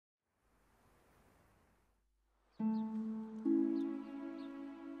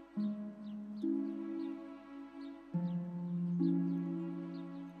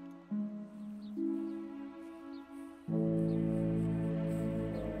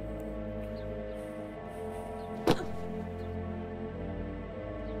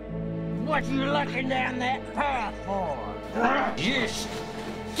What you looking down that path for? You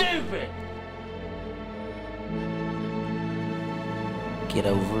stupid! Get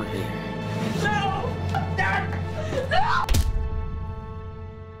over here. No! No!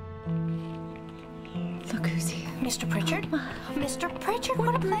 Look who's here. Mr. Pritchard? Mr. Pritchard,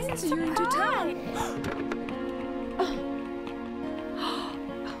 what a pleasant surprise!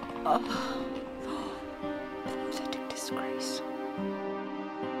 Pathetic disgrace.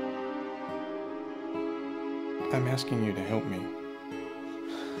 I'm asking you to help me.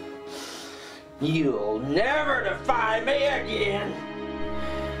 You'll never defy me again!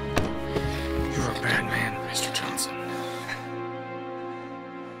 You're a bad man, Mr. Johnson.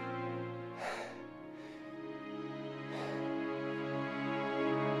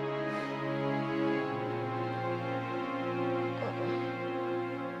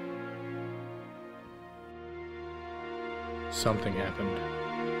 Something happened.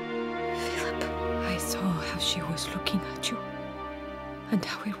 Phillip, I saw how she was looking at you and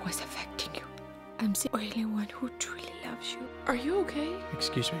how it was affecting you. I'm the only one who truly loves you. Are you okay?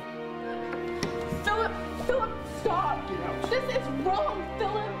 Excuse me. Phillip! Phillip, stop! This is wrong,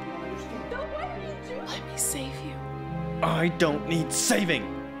 Phillip! No, what are you doing? Let me save you. I don't need saving!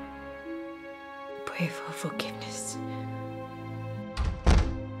 Pray for forgiveness.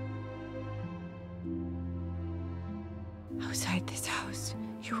 Outside this house,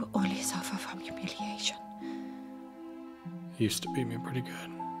 you will only suffer from humiliation. Used to beat me pretty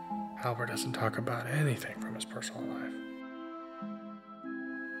good. Albert doesn't talk about anything from his personal life.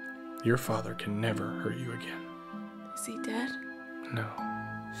 Your father can never hurt you again. Is he dead? No.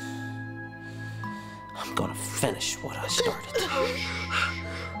 I'm gonna finish what I started.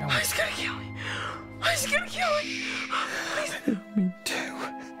 He's gonna kill me. He's gonna kill me. Please.